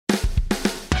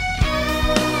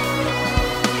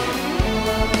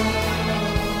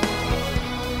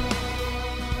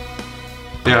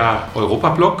Der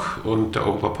Europa-Blog und der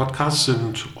Europa-Podcast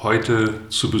sind heute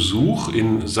zu Besuch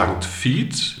in St.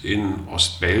 Vith in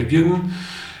Ostbelgien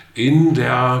in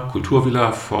der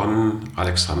Kulturvilla von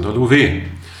Alexander Louvet,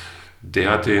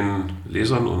 der den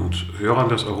Lesern und Hörern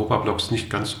des Europa-Blogs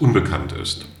nicht ganz unbekannt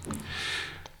ist.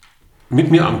 Mit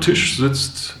mir am Tisch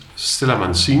sitzt Stella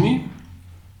Manzini.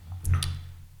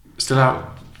 Stella,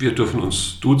 wir dürfen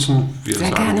uns duzen, wir Sehr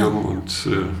sagen gerne. Jürgen und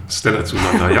Stella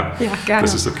zueinander. Ja, Ja, gerne.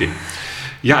 das ist okay.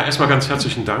 Ja, erstmal ganz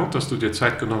herzlichen Dank, dass du dir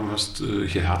Zeit genommen hast,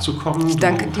 hierher zu kommen. Ich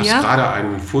danke du dir. hast gerade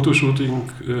ein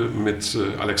Fotoshooting mit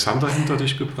Alexander hinter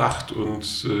dich gebracht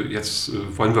und jetzt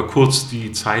wollen wir kurz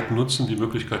die Zeit nutzen, die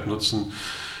Möglichkeit nutzen,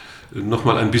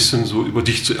 nochmal ein bisschen so über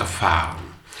dich zu erfahren.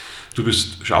 Du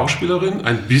bist Schauspielerin,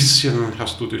 ein bisschen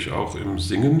hast du dich auch im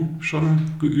Singen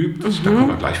schon geübt, da kommen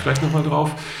wir gleich vielleicht nochmal drauf.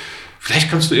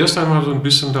 Vielleicht kannst du erst einmal so ein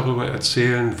bisschen darüber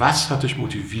erzählen, was hat dich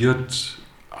motiviert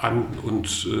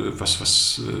und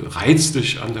was reizt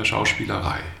dich an der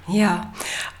Schauspielerei? Ja,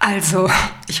 also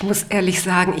ich muss ehrlich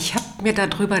sagen, ich habe mir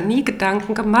darüber nie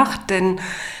Gedanken gemacht, denn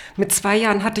mit 2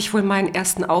 Jahren hatte ich wohl meinen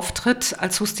ersten Auftritt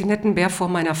als Hustinettenbär vor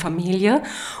meiner Familie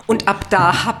und ab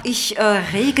da habe ich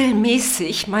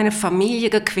regelmäßig meine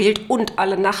Familie gequält und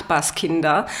alle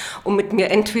Nachbarskinder, um mit mir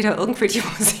entweder irgendwelche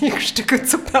Musikstücke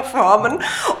zu performen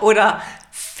oder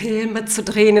Filme zu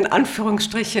drehen, in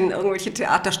Anführungsstrichen, irgendwelche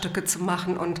Theaterstücke zu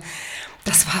machen. Und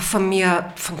das war von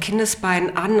mir von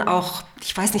Kindesbeinen an auch,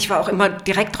 ich weiß nicht, war auch immer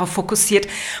direkt darauf fokussiert,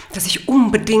 dass ich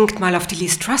unbedingt mal auf die Lee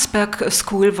Strasberg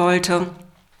School wollte.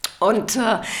 Und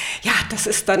das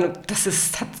ist dann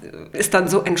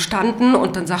so entstanden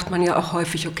und dann sagt man ja auch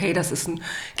häufig, okay, das ist ein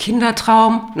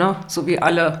Kindertraum, ne? So wie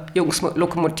alle Jungs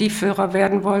Lokomotivführer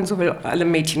werden wollen, so wie alle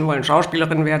Mädchen wollen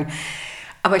Schauspielerin werden.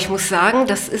 Aber ich muss sagen,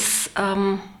 das ist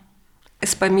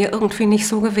bei mir irgendwie nicht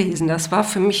so gewesen. Das war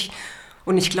für mich,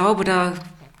 und ich glaube, da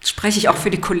spreche ich auch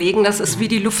für die Kollegen, das ist wie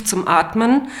die Luft zum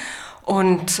Atmen.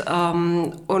 Und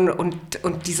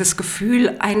dieses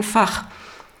Gefühl einfach,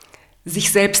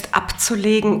 sich selbst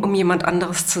abzulegen, um jemand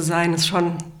anderes zu sein, ist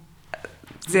schon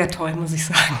sehr toll, muss ich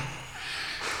sagen.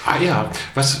 Ah ja,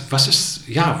 was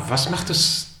macht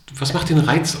den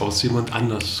Reiz aus, jemand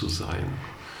anders zu sein?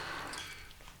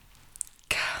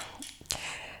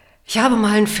 Ich habe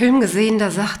mal einen Film gesehen, da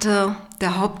sagte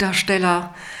der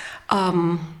Hauptdarsteller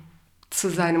zu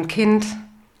seinem Kind: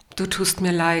 Du tust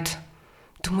mir leid,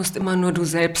 du musst immer nur du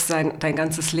selbst sein, dein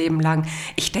ganzes Leben lang.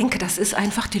 Ich denke, das ist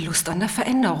einfach die Lust an der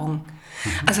Veränderung.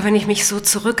 Also wenn ich mich so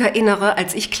zurückerinnere,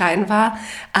 als ich klein war,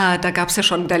 da gab es ja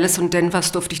schon Dallas und Denver,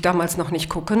 das durfte ich damals noch nicht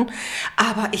gucken,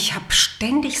 aber ich habe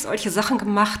ständig solche Sachen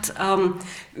gemacht,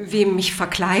 wie mich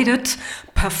verkleidet,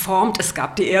 performt. Es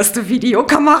gab die erste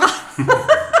Videokamera.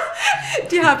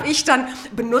 Die habe ich dann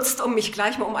benutzt, um mich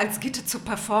gleich mal um als Gitte zu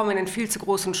performen in viel zu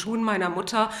großen Schuhen meiner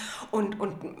Mutter und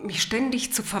mich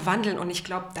ständig zu verwandeln. Und ich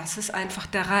glaube, das ist einfach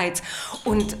der Reiz.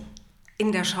 Und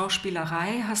in der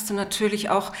Schauspielerei hast du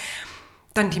natürlich auch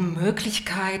dann die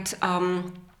Möglichkeit,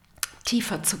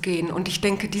 tiefer zu gehen. Und ich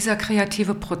denke, dieser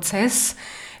kreative Prozess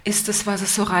ist es, was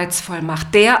es so reizvoll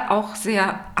macht, der auch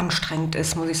sehr anstrengend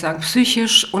ist, muss ich sagen,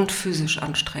 psychisch und physisch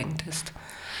anstrengend ist.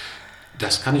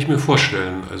 Das kann ich mir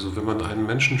vorstellen. Also wenn man einen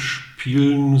Menschen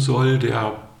spielen soll,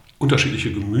 der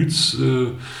unterschiedliche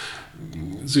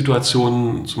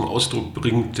Gemütssituationen zum Ausdruck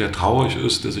bringt, der traurig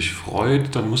ist, der sich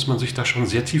freut, dann muss man sich da schon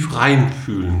sehr tief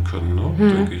reinfühlen können, ne?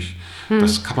 Denke ich.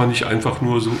 Das kann man nicht einfach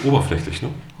nur so oberflächlich. Ne?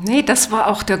 Nee, das war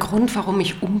auch der Grund, warum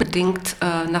ich unbedingt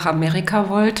nach Amerika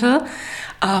wollte,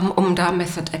 um da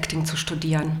Method Acting zu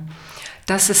studieren.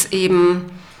 Das ist eben...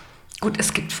 Gut,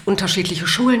 es gibt unterschiedliche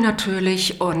Schulen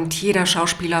natürlich und jeder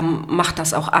Schauspieler macht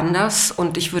das auch anders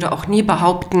und ich würde auch nie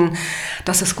behaupten,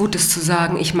 dass es gut ist zu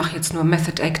sagen, ich mache jetzt nur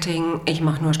Method Acting, ich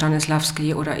mache nur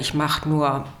Stanislavski oder ich mache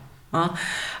nur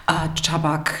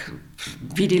Čabák,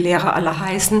 wie die Lehrer alle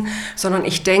heißen, sondern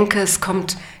ich denke, es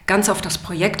kommt ganz auf das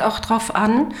Projekt auch drauf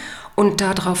an und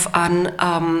darauf an,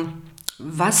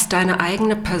 was deine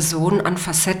eigene Person an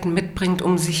Facetten mitbringt,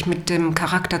 um sich mit dem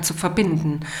Charakter zu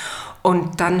verbinden.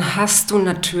 Und dann hast du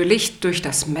natürlich durch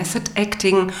das Method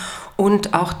Acting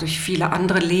und auch durch viele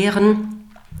andere Lehren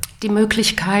die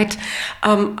Möglichkeit,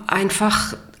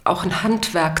 einfach auch ein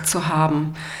Handwerk zu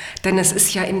haben. Denn es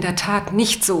ist ja in der Tat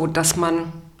nicht so, dass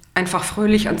man einfach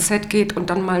fröhlich ans Set geht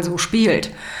und dann mal so spielt.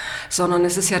 Sondern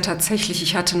es ist ja tatsächlich,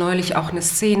 ich hatte neulich auch eine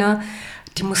Szene,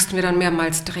 die mussten wir dann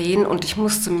mehrmals drehen und ich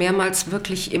musste mehrmals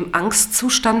wirklich im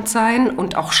Angstzustand sein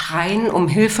und auch schreien, um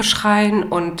Hilfe schreien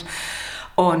und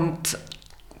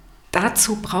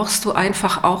dazu brauchst du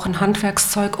einfach auch ein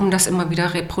Handwerkszeug, um das immer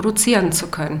wieder reproduzieren zu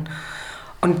können.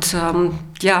 Und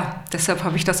ja, deshalb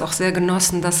habe ich das auch sehr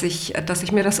genossen, dass ich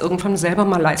mir das irgendwann selber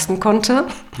mal leisten konnte,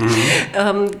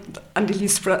 an die Lee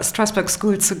Strasberg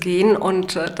School zu gehen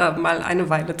und da mal eine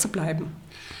Weile zu bleiben.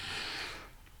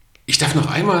 Ich darf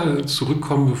noch einmal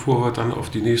zurückkommen, bevor wir dann auf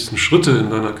die nächsten Schritte in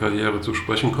deiner Karriere zu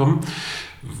sprechen kommen.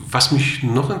 Was mich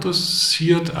noch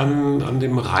interessiert an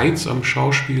dem Reiz am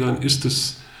Schauspielern, ist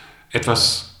es,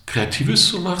 etwas Kreatives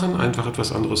zu machen, einfach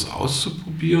etwas anderes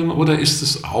auszuprobieren, oder ist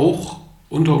es auch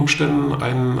unter Umständen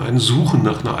ein Suchen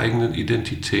nach einer eigenen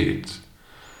Identität?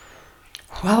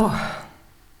 Wow.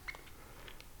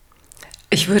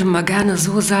 Ich würde mal gerne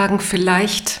so sagen,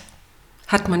 vielleicht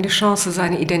hat man die Chance,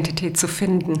 seine Identität zu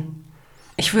finden.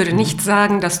 Ich würde nicht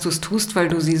sagen, dass du es tust, weil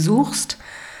du sie suchst,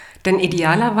 denn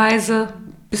idealerweise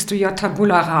bist du ja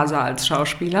tabula rasa als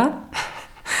Schauspieler.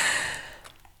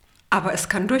 Aber es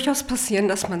kann durchaus passieren,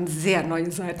 dass man sehr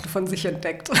neue Seiten von sich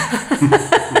entdeckt.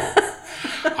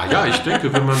 Ja, ich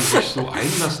denke, wenn man sich so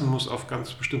einlassen muss auf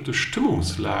ganz bestimmte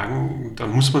Stimmungslagen,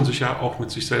 dann muss man sich ja auch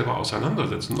mit sich selber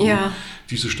auseinandersetzen, um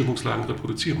diese Stimmungslagen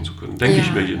reproduzieren zu können. Denke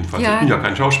ich mir jedenfalls. Ich bin ja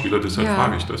kein Schauspieler, deshalb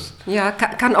frage ich das. Ja,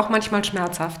 kann auch manchmal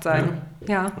schmerzhaft sein.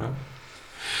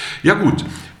 Ja gut,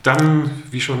 dann,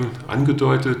 wie schon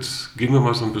angedeutet, gehen wir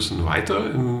mal so ein bisschen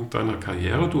weiter in deiner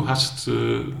Karriere. Du hast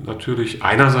natürlich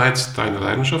einerseits deine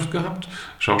Leidenschaft gehabt,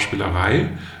 Schauspielerei.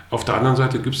 Auf der anderen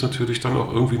Seite gibt es natürlich dann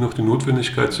auch irgendwie noch die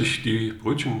Notwendigkeit, sich die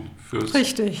Brötchen fürs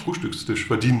Frühstückstisch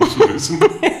verdienen zu müssen.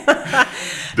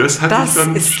 Das hat dich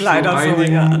dann zu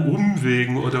einigen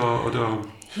Umwegen oder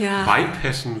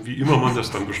Bypassen, wie immer man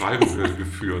das dann beschreiben will,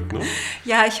 geführt. Ne?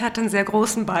 Ja, ich hatte einen sehr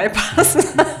großen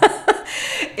Bypass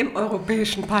im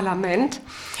Europäischen Parlament.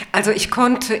 Also ich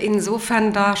konnte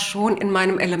insofern da schon in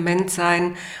meinem Element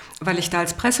sein, weil ich da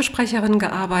als Pressesprecherin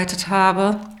gearbeitet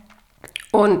habe.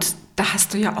 Und da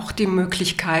hast du ja auch die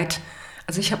Möglichkeit,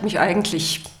 also ich habe mich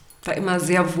eigentlich da immer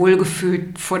sehr wohl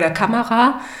gefühlt vor der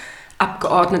Kamera,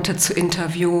 Abgeordnete zu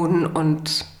interviewen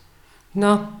und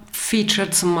Feature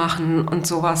zu machen und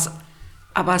sowas.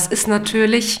 Aber es ist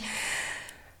natürlich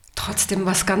trotzdem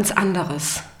was ganz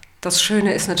anderes. Das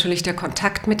Schöne ist natürlich der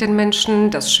Kontakt mit den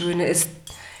Menschen. Das Schöne ist,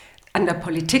 an der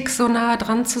Politik so nah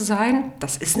dran zu sein.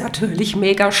 Das ist natürlich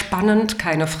mega spannend,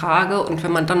 keine Frage. Und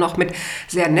wenn man dann noch mit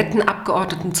sehr netten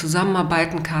Abgeordneten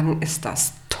zusammenarbeiten kann, ist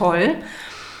das toll.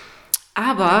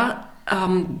 Aber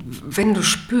wenn du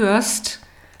spürst,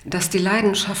 dass die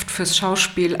Leidenschaft fürs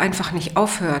Schauspiel einfach nicht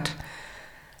aufhört,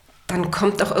 dann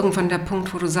kommt auch irgendwann der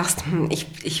Punkt, wo du sagst,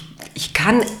 ich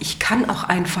kann auch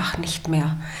einfach nicht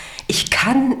mehr. Ich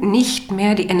kann nicht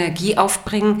mehr die Energie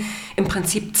aufbringen, im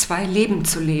Prinzip 2 Leben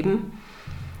zu leben.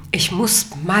 Ich muss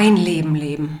mein Leben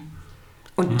leben.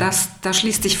 Und da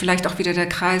schließt sich vielleicht auch wieder der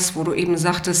Kreis, wo du eben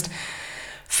sagtest,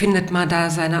 findet man da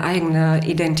seine eigene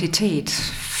Identität?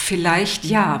 Vielleicht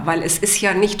ja, weil es ist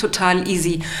ja nicht total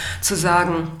easy zu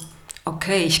sagen,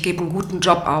 okay, ich gebe einen guten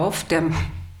Job auf, der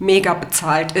mega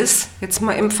bezahlt ist, jetzt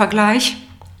mal im Vergleich,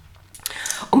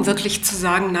 um wirklich zu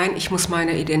sagen, nein, ich muss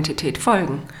meiner Identität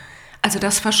folgen. Also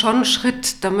das war schon ein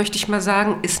Schritt, da möchte ich mal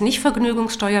sagen, ist nicht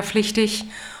vergnügungssteuerpflichtig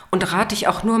und rate ich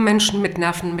auch nur Menschen mit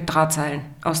Nerven mit Drahtseilen,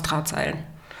 aus Drahtseilen.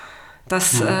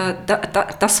 Das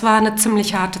war eine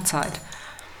ziemlich harte Zeit.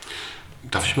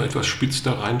 Darf ich mal etwas spitz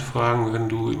da reinfragen, wenn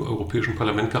du im Europäischen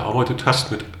Parlament gearbeitet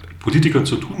hast, mit Politikern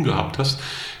zu tun gehabt hast,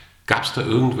 gab es da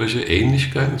irgendwelche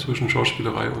Ähnlichkeiten zwischen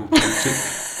Schauspielerei und Politik?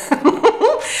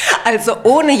 Also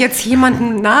ohne jetzt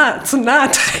jemandem zu nahe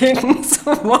treten zu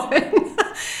wollen.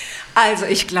 Also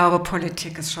ich glaube,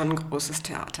 Politik ist schon ein großes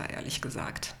Theater, ehrlich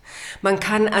gesagt.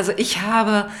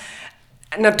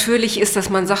 Natürlich ist das,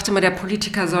 man sagt immer, der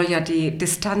Politiker soll ja die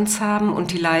Distanz haben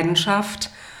und die Leidenschaft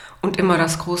und immer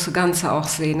das große Ganze auch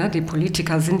sehen. Ne? Die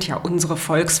Politiker sind ja unsere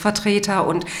Volksvertreter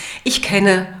und ich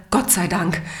kenne, Gott sei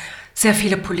Dank, sehr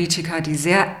viele Politiker, die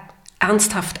sehr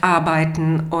ernsthaft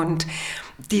arbeiten und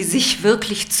die sich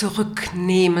wirklich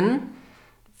zurücknehmen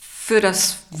für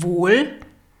das Wohl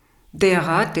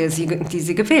derer, die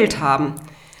sie gewählt haben.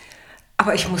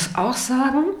 Aber ich muss auch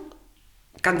sagen,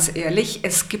 ganz ehrlich,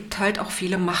 es gibt halt auch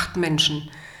viele Machtmenschen.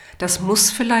 Das muss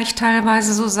vielleicht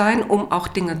teilweise so sein, um auch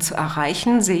Dinge zu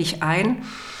erreichen, sehe ich ein.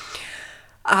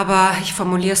 Aber ich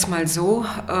formuliere es mal so,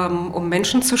 um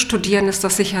Menschen zu studieren, ist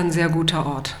das sicher ein sehr guter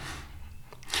Ort.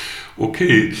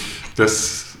 Okay,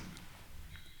 das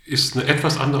ist eine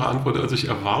etwas andere Antwort, als ich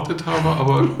erwartet habe,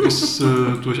 aber ist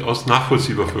durchaus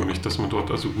nachvollziehbar für mich, dass man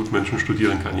dort also gut Menschen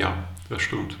studieren kann. Ja, das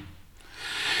stimmt.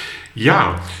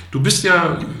 Ja, du bist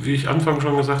ja, wie ich anfangs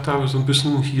schon gesagt habe, so ein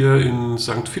bisschen hier in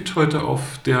St. Vith heute auf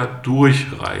der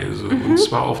Durchreise. Und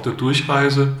zwar auf der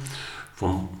Durchreise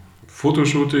vom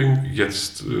Fotoshooting,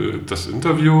 jetzt das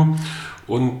Interview.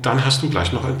 Und dann hast du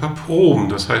gleich noch ein paar Proben.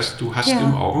 Das heißt, du hast Ja.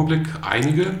 im Augenblick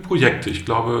einige Projekte. Ich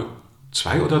glaube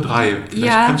 2 oder 3. Vielleicht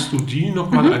Ja. kannst du die noch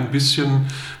mal ein bisschen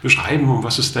beschreiben, um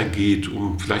was es da geht,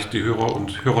 um vielleicht die Hörer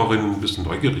und Hörerinnen ein bisschen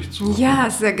neugierig zu machen. Ja,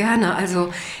 sehr gerne.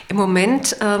 Also im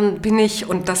Moment bin ich,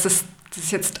 und das ist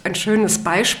jetzt ein schönes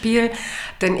Beispiel,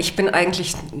 denn ich bin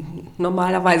eigentlich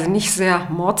normalerweise nicht sehr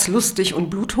mordslustig und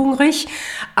bluthungrig,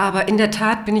 aber in der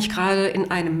Tat bin ich gerade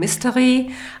in einem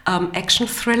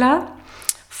Mystery-Action-Thriller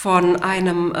von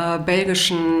einem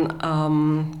belgischen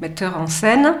Metteur en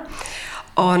Scène,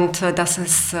 und das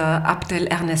ist Abdel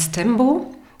Ernest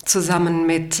Tembo zusammen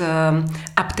mit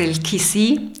Abdel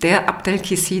Kissi,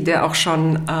 der auch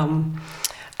schon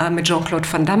mit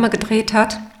Jean-Claude Van Damme gedreht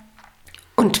hat.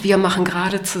 Und wir machen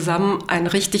gerade zusammen ein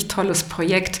richtig tolles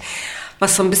Projekt,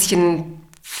 was so ein bisschen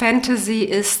Fantasy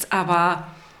ist, aber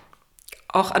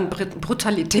auch an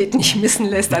Brutalität nicht missen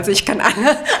lässt. Also ich kann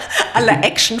alle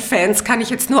Action-Fans kann ich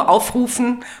jetzt nur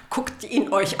aufrufen, guckt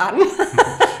ihn euch an.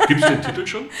 Gibt es den Titel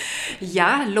schon?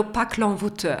 Ja, L'Opaque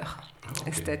l'Envoûteur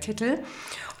ist der Titel.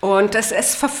 Und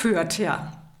es verführt,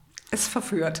 ja. Es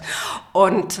verführt.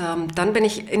 Und dann bin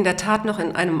ich in der Tat noch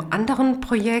in einem anderen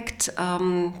Projekt,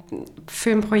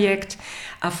 Filmprojekt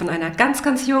von einer ganz,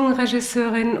 ganz jungen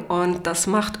Regisseurin, und das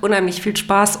macht unheimlich viel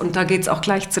Spaß, und da geht es auch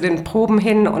gleich zu den Proben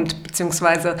hin, und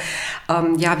beziehungsweise,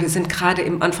 ja, wir sind gerade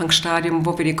im Anfangsstadium,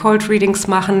 wo wir die Cold Readings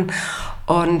machen,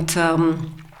 und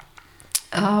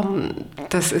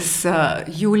das ist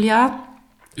Julia.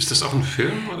 Ist das auch ein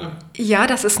Film, oder? Ja,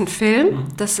 das ist ein Film.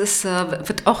 Das ist,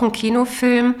 wird auch ein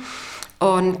Kinofilm.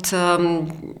 Und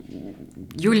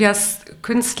Julias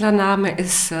Künstlername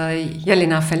ist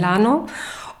Jelena Felano.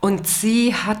 Und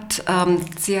sie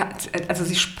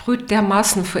sprüht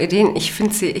dermaßen für Ideen. Ich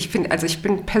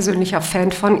bin persönlicher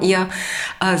Fan von ihr.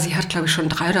 Sie hat, glaube ich, schon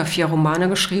 3 oder 4 Romane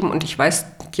geschrieben, und ich weiß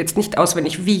jetzt nicht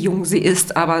auswendig, wie jung sie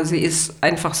ist, aber sie ist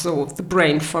einfach so the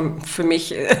brain für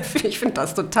mich. Ich finde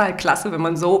das total klasse, wenn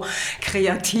man so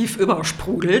kreativ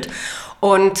übersprudelt.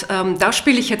 Und da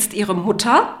spiele ich jetzt ihre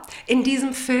Mutter in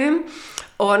diesem Film,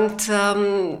 und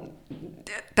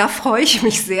da freue ich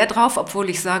mich sehr drauf, obwohl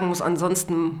ich sagen muss,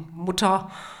 ansonsten Mutter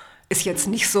ist jetzt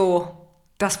nicht so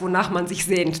das, wonach man sich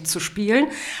sehnt, zu spielen.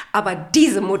 Aber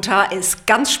diese Mutter ist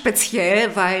ganz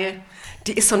speziell, weil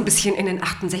die ist so ein bisschen in den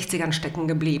 68ern stecken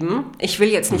geblieben. Ich will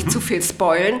jetzt nicht zu viel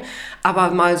spoilen,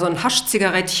 aber mal so ein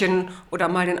Haschzigarettchen oder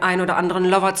mal den einen oder anderen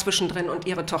Lover zwischendrin, und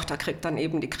ihre Tochter kriegt dann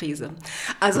eben die Krise.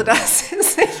 Also das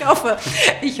ist,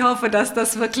 ich hoffe, dass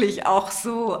das wirklich auch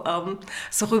so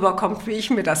rüberkommt, wie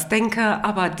ich mir das denke.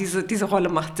 Aber diese Rolle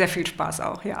macht sehr viel Spaß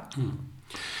auch, ja.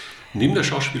 Neben der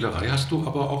Schauspielerei hast du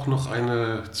aber auch noch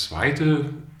eine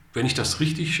zweite, wenn ich das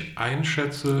richtig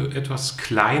einschätze, etwas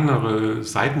kleinere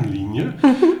Seitenlinie.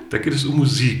 Da geht es um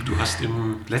Musik. Du hast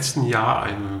im letzten Jahr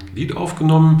ein Lied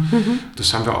aufgenommen.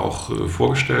 Das haben wir auch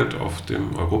vorgestellt auf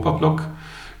dem Europa-Blog.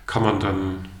 Kann man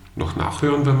dann noch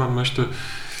nachhören, wenn man möchte.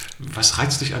 Was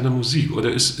reizt dich an der Musik?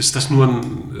 Oder ist das nur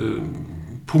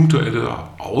ein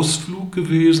punktueller Ausflug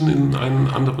gewesen in ein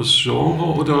anderes Genre?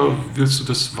 Oder willst du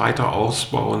das weiter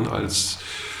ausbauen als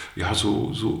ja,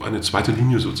 so eine zweite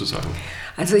Linie sozusagen?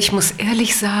 Also ich muss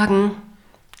ehrlich sagen,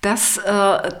 das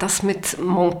mit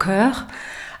Mon Coeur,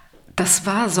 das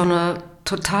war so eine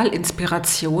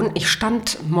Totalinspiration. Ich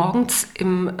stand morgens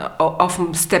auf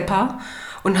dem Stepper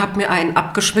und habe mir einen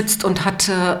abgeschwitzt und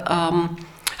hatte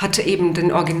eben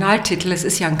den Originaltitel, es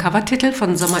ist ja ein Covertitel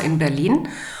von Sommer in Berlin,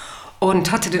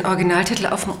 und hatte den Originaltitel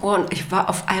auf dem Ohr, und ich war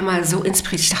auf einmal so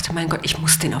inspiriert. Ich dachte, mein Gott, ich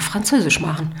muss den auf Französisch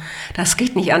machen. Das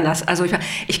geht nicht anders. Also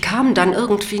ich kam dann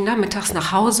irgendwie nachmittags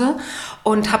nach Hause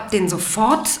und habe den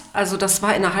sofort, also das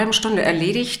war in einer halben Stunde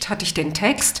erledigt, hatte ich den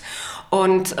Text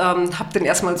und habe den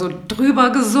erstmal so drüber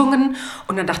gesungen,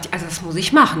 und dann dachte ich, also das muss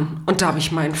ich machen. Und da habe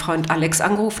ich meinen Freund Alex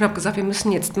angerufen und habe gesagt, wir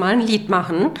müssen jetzt mal ein Lied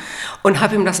machen, und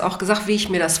habe ihm das auch gesagt, wie ich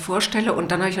mir das vorstelle.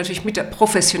 Und dann habe ich natürlich mit der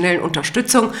professionellen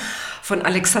Unterstützung von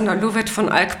Alexander Louvet von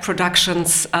Alk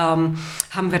Productions haben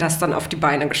wir das dann auf die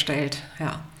Beine gestellt.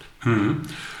 Ja.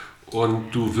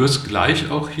 Und du wirst gleich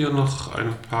auch hier noch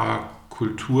ein paar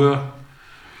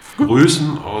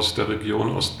Kulturgrößen aus der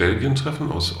Region Ostbelgien treffen,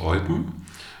 aus Eupen.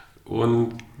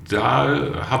 Und da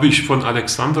habe ich von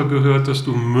Alexander gehört, dass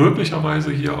du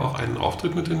möglicherweise hier auch einen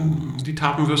Auftritt mit dem Lied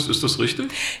haben wirst. Ist das richtig?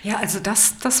 Ja, also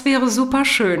das wäre super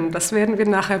schön. Das werden wir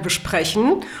nachher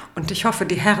besprechen. Und ich hoffe,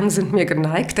 die Herren sind mir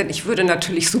geneigt, denn ich würde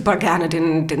natürlich super gerne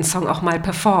den Song auch mal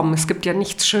performen. Es gibt ja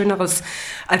nichts Schöneres,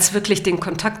 als wirklich den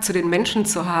Kontakt zu den Menschen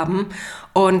zu haben.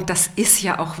 Und das ist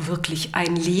ja auch wirklich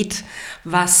ein Lied,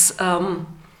 was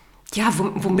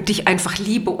womit ich einfach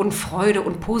Liebe und Freude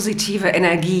und positive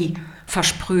Energie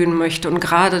versprühen möchte. Und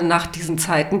gerade nach diesen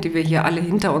Zeiten, die wir hier alle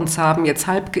hinter uns haben, jetzt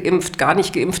halb geimpft, gar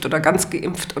nicht geimpft oder ganz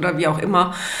geimpft oder wie auch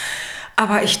immer.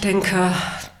 Aber ich denke,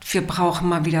 wir brauchen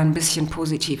mal wieder ein bisschen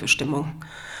positive Stimmung.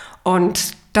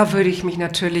 Und da würde ich mich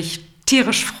natürlich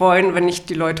tierisch freuen, wenn ich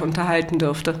die Leute unterhalten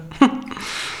dürfte.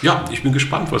 Ja, ich bin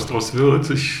gespannt, was daraus wird.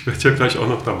 Ich werde ja gleich auch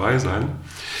noch dabei sein.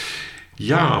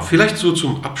 Ja, vielleicht so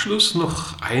zum Abschluss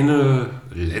noch eine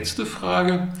letzte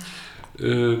Frage.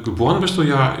 Geboren bist du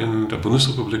ja in der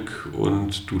Bundesrepublik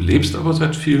und du lebst aber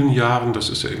seit vielen Jahren, das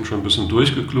ist ja eben schon ein bisschen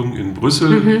durchgeklungen, in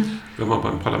Brüssel. Wenn man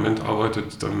beim Parlament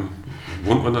arbeitet, dann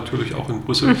wohnt man natürlich auch in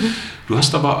Brüssel. Du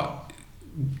hast aber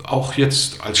auch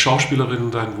jetzt als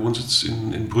Schauspielerin deinen Wohnsitz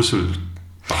in Brüssel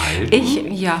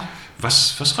behalten. Ja.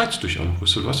 Was reizt dich an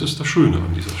Brüssel? Was ist das Schöne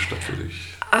an dieser Stadt für dich?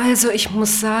 Also ich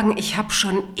muss sagen, ich habe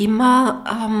schon immer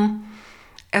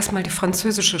erstmal die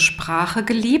französische Sprache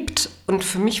geliebt und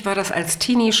für mich war das als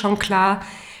Teenie schon klar,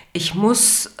 ich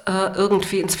muss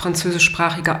irgendwie ins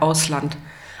französischsprachige Ausland.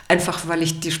 Einfach weil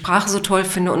ich die Sprache so toll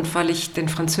finde und weil ich den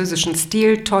französischen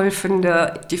Stil toll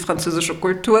finde, die französische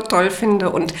Kultur toll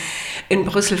finde. Und in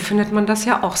Brüssel findet man das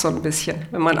ja auch so ein bisschen.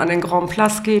 Wenn man an den Grand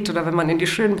Place geht oder wenn man in die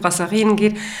schönen Brasserien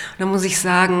geht, dann muss ich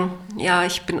sagen, ja,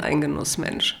 ich bin ein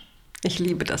Genussmensch. Ich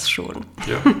liebe das schon.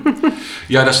 Ja.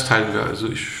 Ja, das teilen wir. Also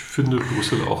ich finde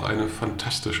Brüssel auch eine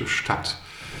fantastische Stadt.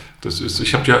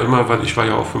 Ich habe ja immer, weil ich war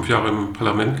ja auch 5 Jahre im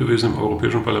Parlament gewesen, im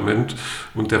Europäischen Parlament,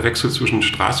 und der Wechsel zwischen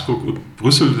Straßburg und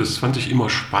Brüssel, das fand ich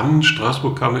immer spannend.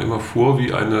 Straßburg kam mir immer vor wie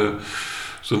so eine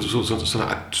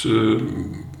Art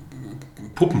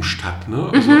Puppenstadt. Ne?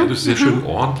 Also alles sehr schön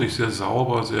ordentlich, sehr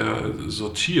sauber, sehr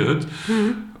sortiert.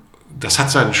 Das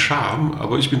hat seinen Charme,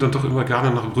 aber ich bin dann doch immer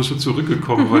gerne nach Brüssel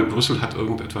zurückgekommen, weil Brüssel hat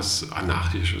irgendetwas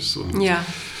Anarchisches und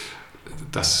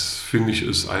das, finde ich,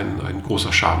 ist ein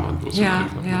großer Charme an Brüssel.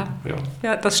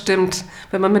 Ja, das stimmt.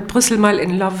 Wenn man mit Brüssel mal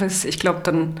in love ist, ich glaube,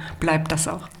 dann bleibt das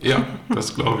auch. Ja,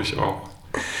 das glaube ich auch.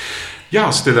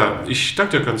 Ja, Stella, ich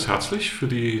danke dir ganz herzlich für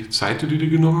die Zeit, die du dir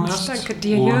genommen hast. Ich danke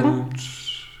dir, Jürgen. Und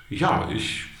ja,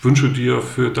 ich wünsche dir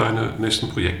für deine nächsten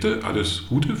Projekte alles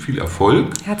Gute, viel Erfolg.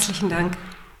 Herzlichen Dank.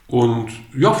 Und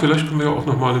ja, vielleicht können wir ja auch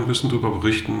noch mal ein bisschen darüber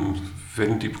berichten,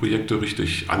 wenn die Projekte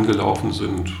richtig angelaufen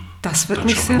sind. Das würde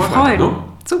mich sehr freuen. Weiter, ne?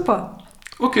 Super.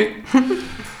 Okay.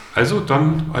 Also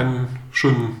dann einen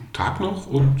schönen Tag noch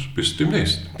und bis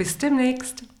demnächst. Bis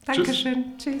demnächst. Dankeschön.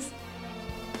 Tschüss.